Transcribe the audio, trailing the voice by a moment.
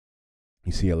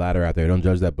You see a ladder out there, don't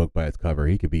judge that book by its cover.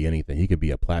 He could be anything. He could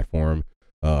be a platform,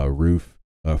 a roof,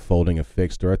 a folding, a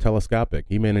fixed, or a telescopic.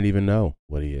 He may not even know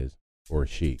what he is, or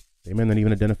she. They may not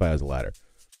even identify as a ladder.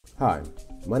 Hi,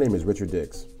 my name is Richard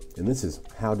Dix, and this is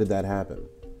How Did That Happen?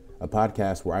 A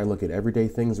podcast where I look at everyday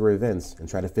things or events and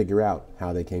try to figure out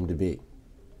how they came to be.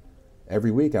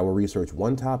 Every week I will research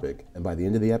one topic, and by the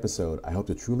end of the episode, I hope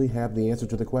to truly have the answer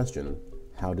to the question,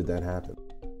 how did that happen?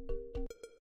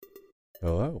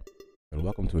 Hello, and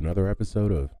welcome to another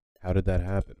episode of How Did That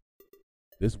Happen?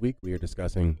 This week we are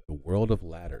discussing the world of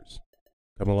ladders.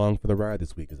 Come along for the ride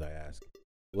this week as I ask,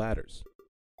 ladders,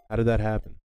 how did that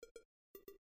happen?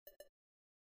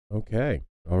 Okay,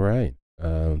 all right.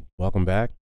 Welcome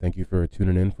back. Thank you for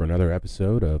tuning in for another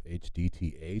episode of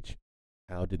HDTH.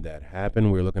 How did that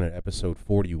happen? We're looking at episode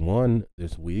 41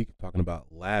 this week, talking about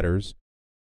ladders.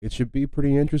 It should be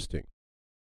pretty interesting.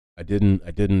 I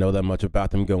didn't know that much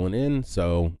about them going in,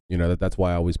 so that's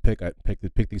why I always pick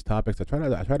these topics. I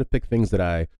try to pick things that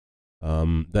I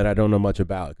don't know much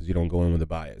about, because you don't go in with a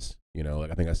bias. Like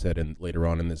I think I said later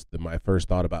on in this, my first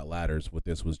thought about ladders with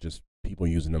this was just people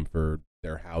using them for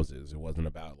their houses. It wasn't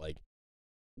about like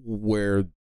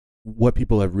what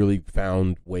people have really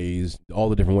found ways, all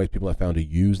the different ways people have found to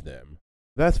use them.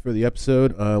 That's for the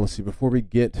episode. Let's see, before we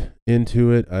get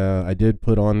into it, I did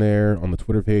put on there on the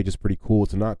Twitter page. It's pretty cool.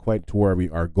 It's not quite to where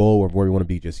our goal of where we want to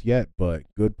be just yet, but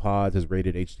Good Pods has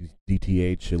rated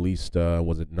HDTH at least,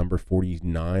 was it number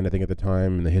 49, I think, at the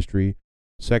time in the history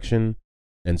section.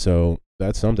 And so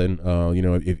that's something.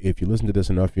 If you listen to this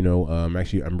enough,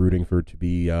 I'm rooting for it to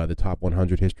be the top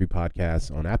 100 history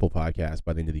podcasts on Apple Podcasts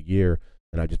by the end of the year.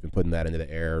 And I've just been putting that into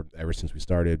the air ever since we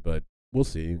started, but we'll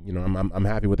see. I'm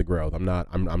happy with the growth. I'm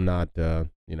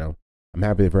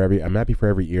happy for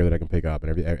every ear that I can pick up,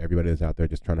 and everybody that's out there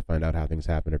just trying to find out how things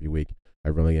happen every week. I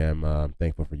really am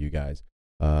thankful for you guys.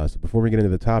 So before we get into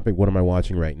the topic, what am I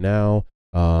watching right now?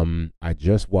 I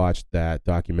just watched that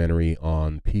documentary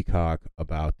on Peacock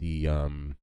about the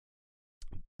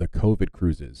COVID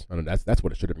cruises. I don't know, that's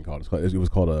what it should have been called. It was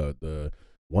called the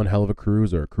One Hell of a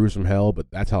Cruise, or a Cruise from Hell, but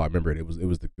that's how I remember it. It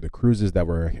was the cruises that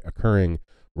were occurring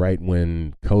right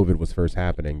when COVID was first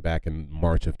happening back in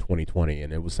March of 2020.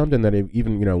 And it was something that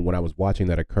even when I was watching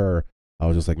that occur, I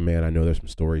was just like, man, I know there's some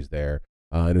stories there.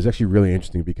 And it was actually really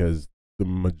interesting because the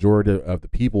majority of the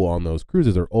people on those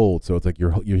cruises are old. So it's like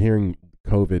you're hearing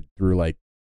COVID through like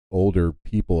older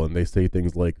people, and they say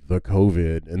things like the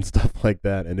COVID and stuff like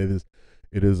that. And it's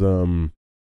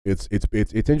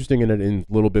interesting in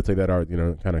little bits like that are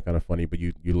kind of funny, but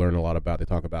you learn a lot about. They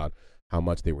talk about how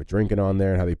much they were drinking on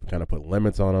there, and how they kind of put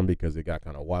limits on them because it got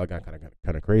kind of wild, got kind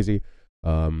of crazy.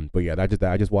 But yeah,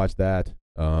 I just watched that.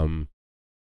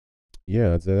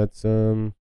 Yeah, that's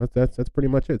pretty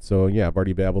much it. So yeah, I've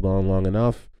already babbled on long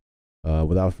enough.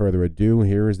 Without further ado,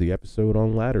 here is the episode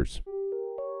on ladders.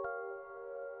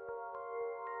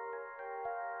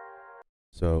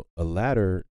 So a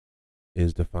ladder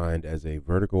is defined as a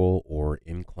vertical or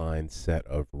inclined set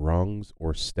of rungs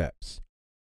or steps.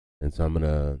 And so I'm going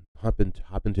to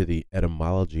hop into the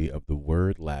etymology of the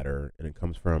word ladder, and it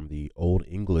comes from the Old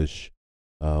English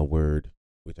word,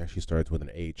 which actually starts with an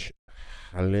H,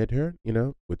 haleder,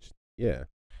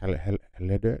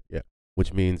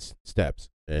 which means steps.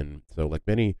 And so, like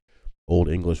many Old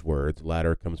English words,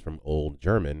 ladder comes from Old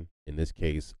German, in this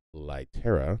case,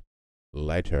 Leiter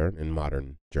in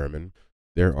modern German.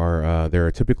 There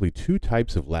are typically two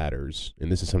types of ladders,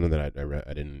 and this is something that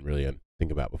I didn't really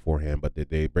think about beforehand, but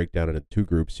they break down into two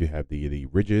groups. You have the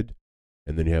rigid,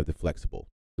 and then you have the flexible.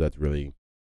 So that's really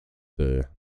the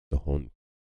whole,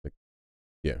 like,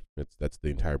 yeah, that's the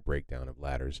entire breakdown of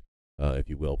ladders, if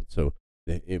you will. So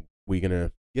if we're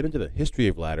gonna get into the history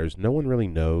of ladders, no one really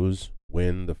knows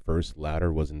when the first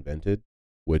ladder was invented,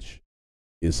 which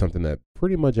is something that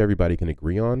pretty much everybody can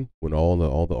agree on when all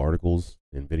the articles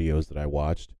and videos that I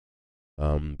watched.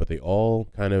 But they all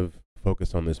kind of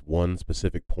focus on this one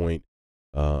specific point,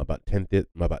 about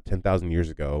 10,000 years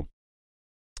ago,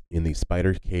 in the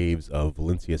spider caves of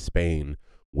Valencia, Spain,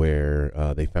 where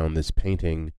they found this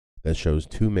painting that shows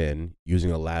two men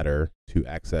using a ladder to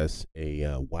access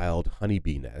a wild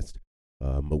honeybee nest,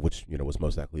 which was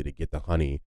most likely to get the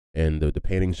honey. And the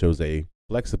painting shows a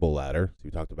flexible ladder. So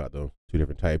we talked about the two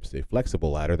different types. A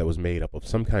flexible ladder that was made up of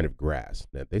some kind of grass.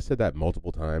 Now, they said that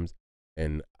multiple times,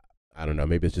 and I don't know.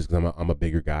 Maybe it's just because I'm a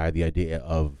bigger guy. The idea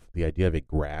of a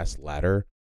grass ladder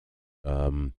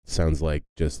sounds like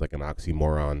just like an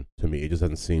oxymoron to me. It just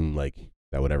doesn't seem like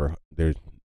that would ever. I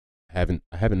haven't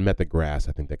met the grass,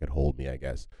 I think, that could hold me, I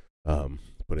guess.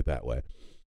 Put it that way.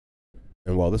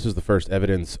 And while this is the first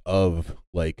evidence of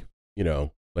like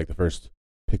the first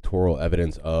pictorial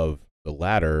evidence of the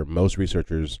ladder, most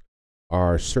researchers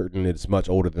are certain it's much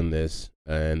older than this,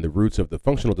 and the roots of the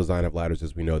functional design of ladders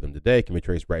as we know them today can be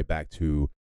traced right back to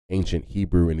ancient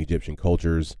Hebrew and Egyptian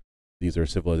cultures. These are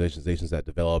civilizations that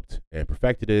developed and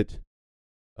perfected it.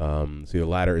 See, the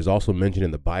ladder is also mentioned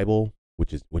in the Bible,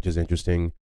 which is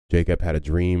interesting. Jacob had a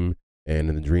dream, and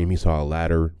in the dream he saw a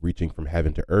ladder reaching from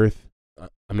heaven to earth.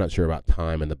 I'm not sure about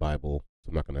time in the Bible, so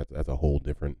I'm not gonna. That's a whole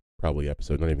different probably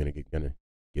episode. Not even gonna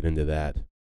get into that.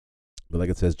 But like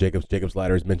it says, Jacob's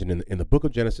ladder is mentioned in the book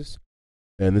of Genesis,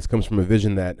 and this comes from a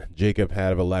vision that Jacob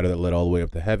had of a ladder that led all the way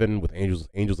up to heaven, with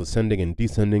angels ascending and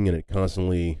descending, and it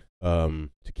constantly to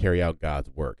carry out God's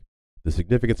work. The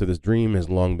significance of this dream has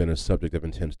long been a subject of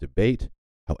intense debate.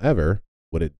 However,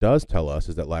 what it does tell us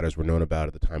is that ladders were known about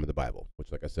at the time of the Bible,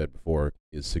 which, like I said before,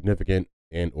 is significant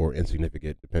and or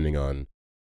insignificant depending on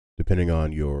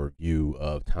your view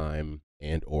of time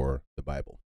and or the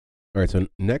Bible. All right, so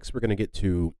next we're going to get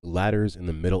to ladders in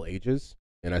the Middle Ages,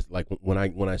 and when I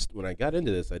got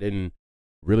into this, I didn't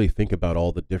really think about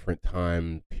all the different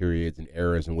time periods and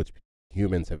eras in which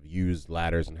humans have used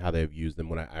ladders and how they have used them.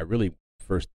 When I really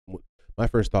my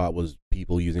first thought was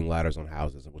people using ladders on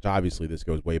houses, which obviously this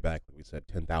goes way back, like we said,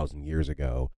 10,000 years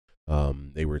ago.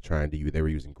 They were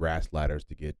using grass ladders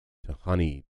to get to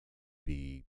honey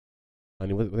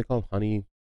what do they call them?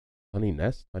 Honey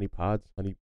nests, honey pods,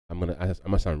 honey. I'm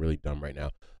gonna sound really dumb right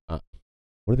now. What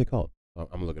are they called? I'm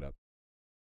gonna look it up.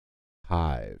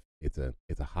 Hive. It's a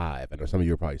hive. I know some of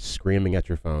you are probably screaming at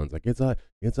your phones like it's a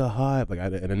hive.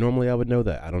 Normally I would know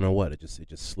that. I don't know what. It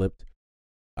just slipped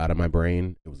out of my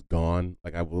brain. It was gone.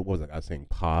 I was saying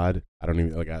pod. I don't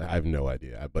even I have no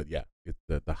idea. But yeah, it's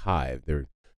the hive. They're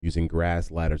using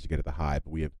grass ladders to get at the hive.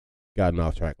 But we have gotten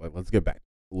off track. Let's get back.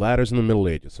 Ladders in the Middle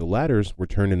Ages. So ladders were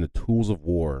turned into tools of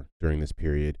war during this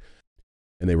period,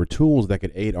 and they were tools that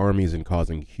could aid armies in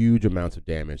causing huge amounts of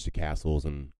damage to castles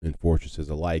and fortresses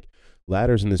alike.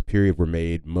 Ladders in this period were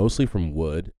made mostly from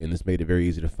wood, and this made it very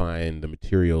easy to find the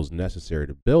materials necessary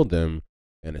to build them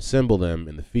and assemble them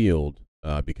in the field,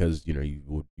 because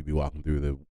you'd be walking through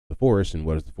the forest, and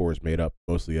what is the forest made up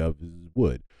mostly of is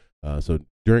wood. So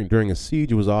during a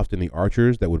siege, it was often the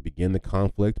archers that would begin the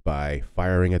conflict by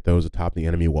firing at those atop the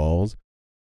enemy walls.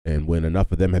 And when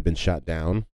enough of them had been shot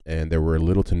down, and there were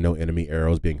little to no enemy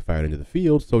arrows being fired into the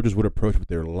field, soldiers would approach with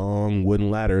their long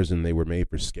wooden ladders, and they were made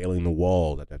for scaling the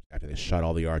walls after they shot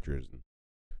all the archers,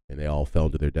 and they all fell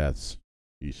to their deaths.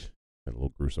 Eesh, kind of a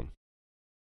little gruesome.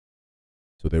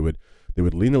 So they would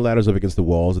lean the ladders up against the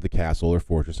walls of the castle or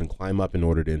fortress and climb up in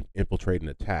order to infiltrate and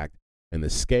attack. And the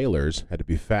scalers had to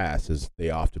be fast, as they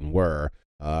often were,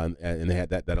 and they had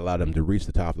that allowed them to reach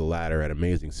the top of the ladder at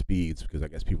amazing speeds, because I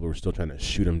guess people were still trying to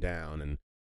shoot them down. And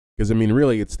because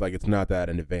really, it's not that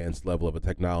an advanced level of a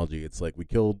technology. It's like we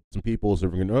killed some people, so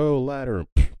we're going ladder,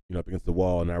 up against the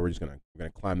wall, and now we're just gonna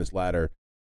climb this ladder.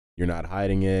 You're not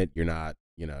hiding it. You're not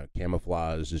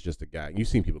camouflage. It's just a guy. You've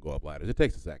seen people go up ladders. It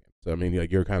takes a second. So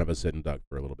you're kind of a sitting duck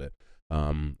for a little bit.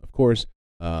 Of course.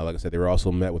 Like I said, they were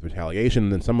also met with retaliation.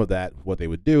 And then some of that, what they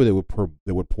would do, they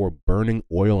would pour burning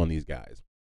oil on these guys,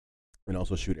 and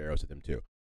also shoot arrows at them too.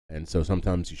 And so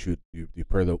sometimes you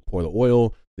pour the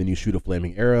oil, then you shoot a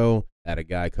flaming arrow at a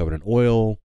guy covered in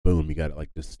oil. Boom, you got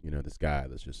this guy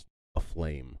that's just a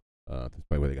flame. That's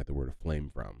probably where they got the word "flame"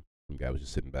 from. Some guy was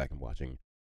just sitting back and watching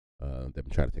them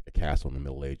try to take a castle in the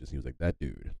Middle Ages. He was like, "That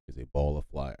dude is a ball of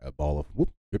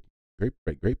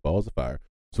great balls of fire."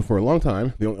 So for a long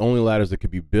time, the only ladders that could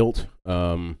be built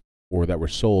or that were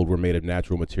sold were made of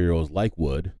natural materials like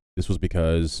wood. This was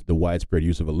because the widespread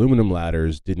use of aluminum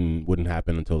ladders wouldn't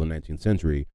happen until the 19th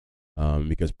century,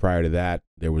 because prior to that,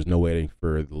 there was no way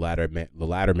for the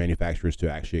ladder manufacturers to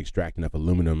actually extract enough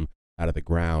aluminum out of the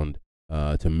ground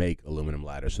to make aluminum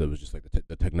ladders. So it was just like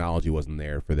the technology wasn't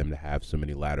there for them to have so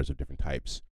many ladders of different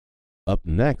types. Up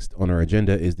next on our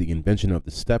agenda is the invention of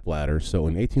the stepladder. So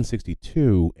in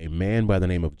 1862, a man by the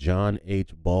name of John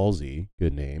H. Balsey,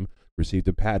 good name, received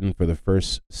a patent for the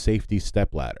first safety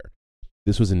stepladder.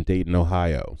 This was in Dayton,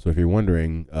 Ohio. So if you're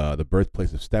wondering, the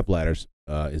birthplace of stepladders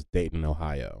is Dayton,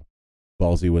 Ohio.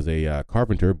 Balsey was a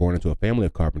carpenter born into a family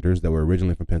of carpenters that were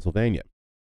originally from Pennsylvania.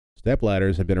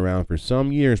 Stepladders had been around for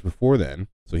some years before then,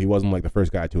 so he wasn't like the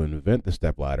first guy to invent the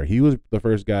stepladder. He was the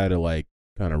first guy to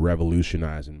kind of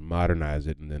revolutionize and modernize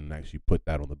it, and then actually put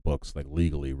that on the books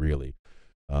legally, really.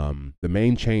 The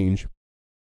main change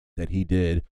that he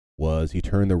did was he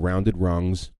turned the rounded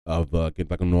rungs of like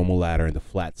a normal ladder into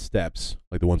flat steps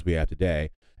like the ones we have today.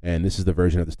 And this is the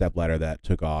version of the stepladder that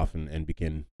took off and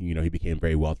became, he became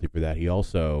very wealthy for that. He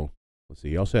also,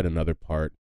 he also had another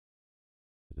part.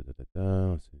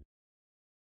 Let's see.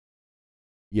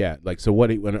 Yeah, like so.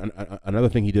 Another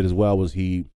thing he did as well was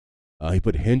he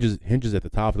put hinges at the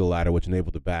top of the ladder, which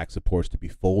enabled the back supports to be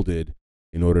folded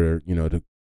in order,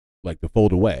 to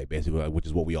fold away, basically, which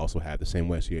is what we also have the same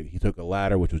way. So he took a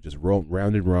ladder which was just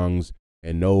rounded rungs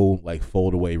and no like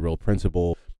fold away real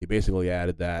principle. He basically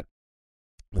added that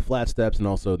the flat steps and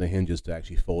also the hinges to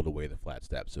actually fold away the flat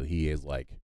steps. So he is like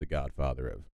the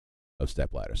godfather of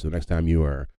step ladders. So the next time you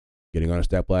are getting on a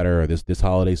step ladder, or this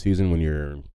holiday season when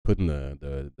you're putting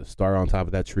the star on top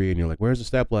of that tree and you're like, where's the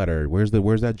step ladder? Where's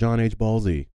that John H.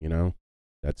 Ballsy?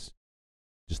 That's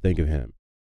just think of him.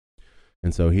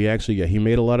 And so he actually, he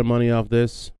made a lot of money off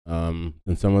this. And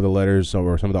some of the letters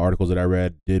or some of the articles that I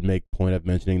read did make point of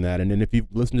mentioning that. And then if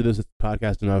you've listened to this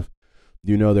podcast enough,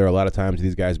 there are a lot of times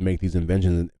these guys make these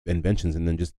inventions and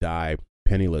then just die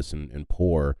penniless and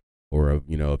poor, or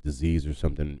of disease or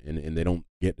something, and they don't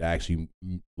get to actually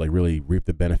like really reap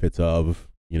the benefits of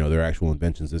their actual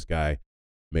inventions. This guy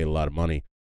made a lot of money.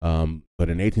 But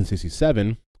in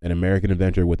 1867, an American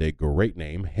inventor with a great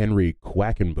name, Henry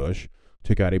Quackenbush,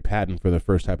 took out a patent for the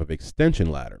first type of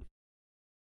extension ladder.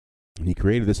 And he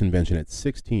created this invention at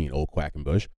 16, old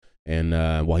Quackenbush, and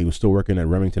while he was still working at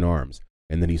Remington Arms.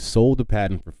 And then he sold the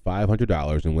patent for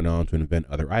 $500 and went on to invent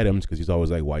other items, because he's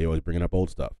always like, why are you always bringing up old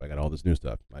stuff? I got all this new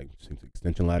stuff. Like,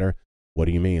 extension ladder? What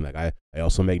do you mean? Like, I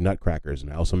also make nutcrackers,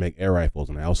 and I also make air rifles,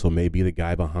 and I also may be the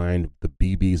guy behind the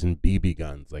BBs and BB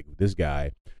guns. Like, this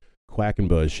guy,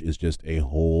 Quackenbush, is just a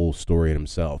whole story in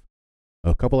himself.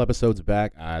 A couple episodes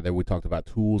back, there we talked about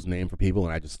tools named for people,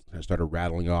 and I started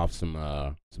rattling off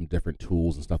some different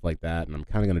tools and stuff like that. And I'm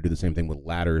kind of going to do the same thing with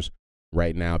ladders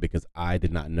right now, because I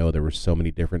did not know there were so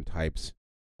many different types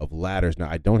of ladders. Now,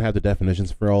 I don't have the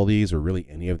definitions for all these or really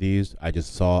any of these. I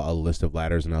just saw a list of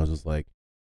ladders and I was just like,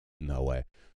 no way.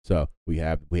 So we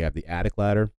have the attic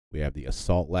ladder, we have the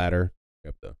assault ladder, we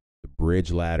have the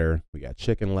bridge ladder, we got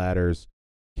chicken ladders,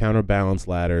 counterbalance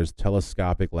ladders,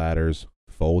 telescopic ladders,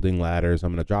 folding ladders.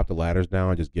 I'm going to drop the ladders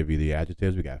now and just give you the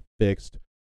adjectives. We got fixed,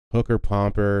 hooker,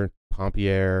 pomper,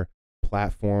 pompier,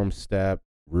 platform, step,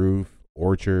 roof,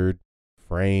 orchard,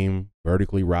 frame,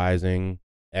 vertically rising,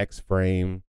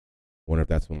 X-frame. Wonder if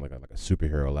that's one like a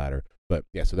superhero ladder. But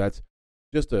yeah, so that's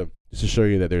just to show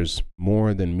you that there's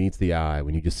more than meets the eye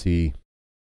when you see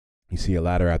a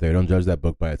ladder out there. Don't judge that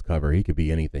book by its cover. He could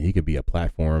be anything. He could be a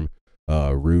platform,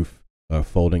 roof,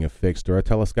 folding, a fixed, or a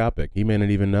telescopic. He may not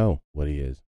even know what he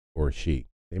is, or she.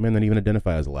 They may not even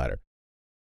identify as a ladder.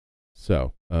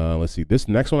 So let's see. This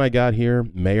next one I got here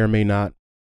may or may not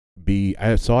be.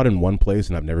 I saw it in one place,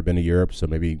 and I've never been to Europe, so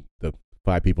maybe the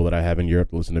 5 people that I have in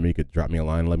Europe to listen to me could drop me a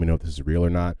line and let me know if this is real or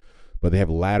not. But they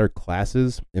have ladder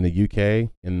classes in the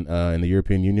UK, in the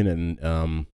European Union,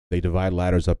 and they divide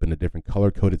ladders up into different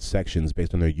color-coded sections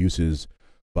based on their uses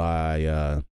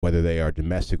by whether they are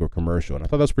domestic or commercial. And I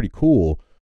thought that was pretty cool,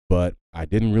 but I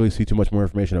didn't really see too much more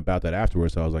information about that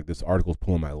afterwards, so I was like, this article's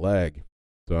pulling my leg,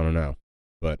 so I don't know.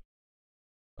 But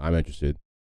I'm interested.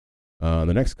 The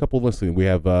next couple of listings, we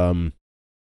have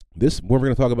this. What we're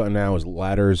going to talk about now is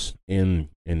ladders in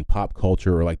pop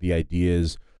culture, or like the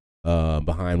ideas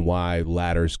behind why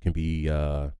ladders can be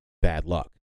bad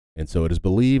luck. And so it is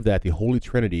believed that the Holy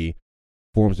Trinity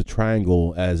forms a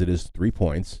triangle, as it is 3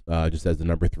 points, just as the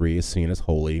number 3 is seen as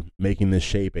holy, making this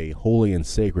shape a holy and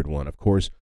sacred one. Of course,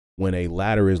 when a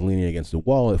ladder is leaning against a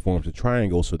wall, it forms a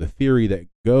triangle. So the theory that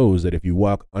goes that if you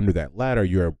walk under that ladder,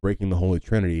 you are breaking the Holy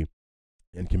Trinity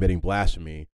and committing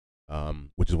blasphemy,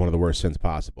 which is one of the worst sins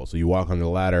possible. So you walk on the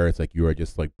ladder, it's like you are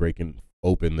just like breaking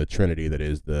open the Trinity that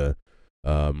is the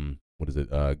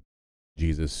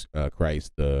Jesus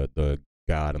Christ, the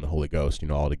God and the Holy Ghost,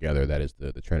 all together. That is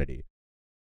the Trinity.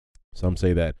 Some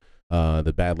say that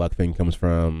the bad luck thing comes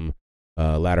from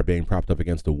a ladder being propped up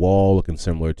against a wall, looking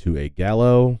similar to a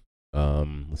gallows.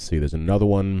 Let's see. There's another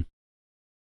one.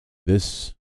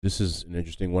 This is an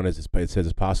interesting one. It says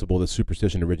it's possible that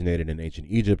superstition originated in ancient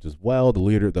Egypt as well. The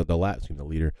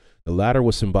ladder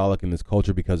was symbolic in this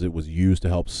culture because it was used to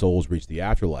help souls reach the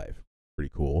afterlife.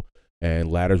 Pretty cool.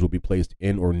 And ladders will be placed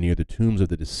in or near the tombs of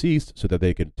the deceased so that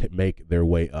they can make their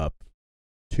way up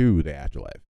to the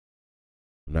afterlife.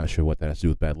 I'm not sure what that has to do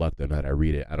with bad luck, though. Now that I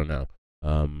read it, I don't know.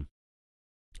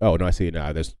 Oh, no, I see it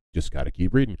now. There's just got to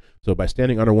keep reading. So by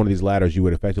standing under one of these ladders, you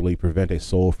would effectively prevent a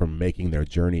soul from making their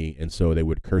journey, and so they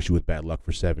would curse you with bad luck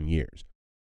for 7 years.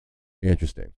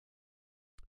 Interesting.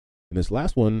 And this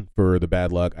last one for the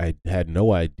bad luck, I had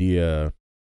no idea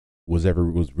was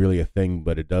really a thing,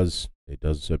 but it does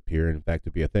appear, in fact,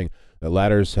 to be a thing. The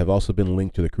ladders have also been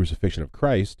linked to the crucifixion of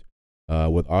Christ,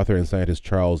 with author and scientist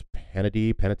Charles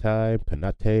Panate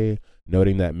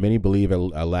noting that many believe a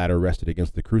ladder rested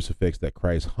against the crucifix that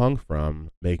Christ hung from,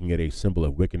 making it a symbol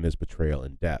of wickedness, betrayal,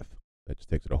 and death. That just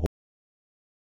takes it a whole